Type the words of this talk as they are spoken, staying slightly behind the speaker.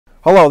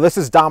Hello, this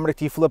is Dominic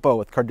T. Filippo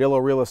with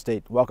Cardillo Real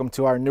Estate. Welcome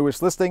to our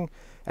newest listing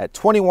at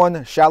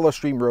 21 Shallow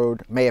Stream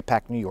Road,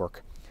 Mahopac, New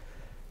York.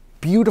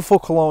 Beautiful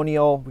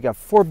colonial. We got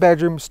 4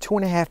 bedrooms,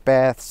 2.5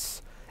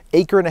 baths,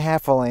 acre and a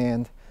half of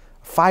land,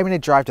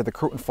 5-minute drive to the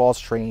Croton Falls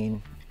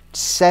Train,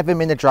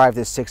 7-minute drive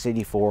to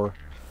 684.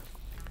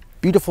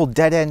 Beautiful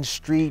dead-end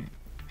street,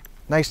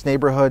 nice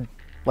neighborhood.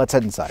 Let's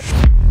head inside.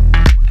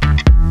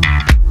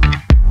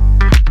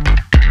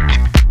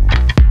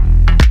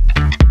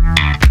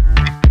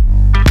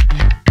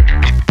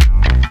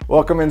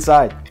 Welcome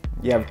inside.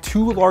 You have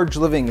 2 large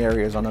living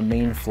areas on the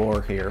main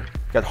floor here.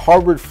 You got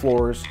hardwood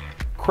floors,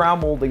 crown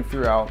molding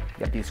throughout.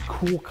 You got these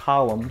cool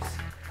columns,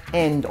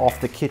 and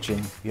off the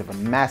kitchen, you have a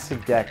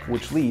massive deck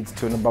which leads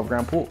to an above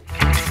ground pool.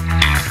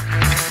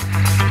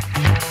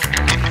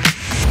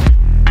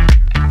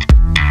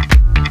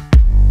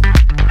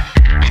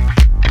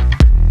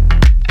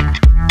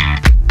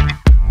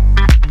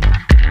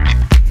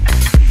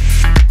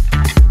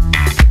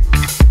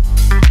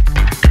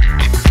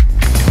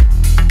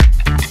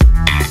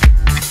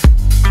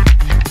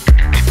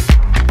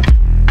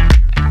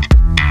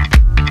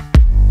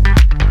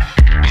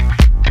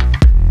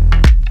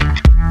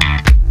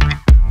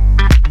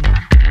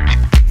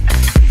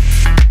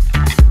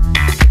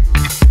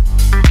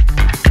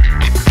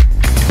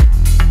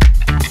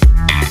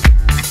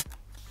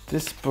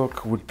 This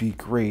book would be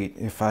great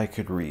if I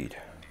could read.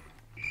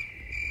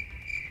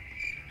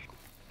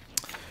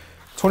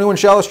 21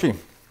 Shallow Stream.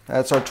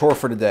 That's our tour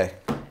for today.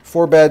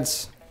 4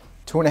 beds,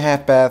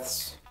 2.5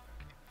 baths,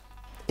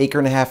 acre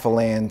and a half of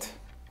land.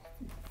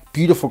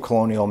 Beautiful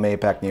colonial,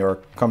 Mahopac, New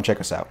York. Come check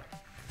us out.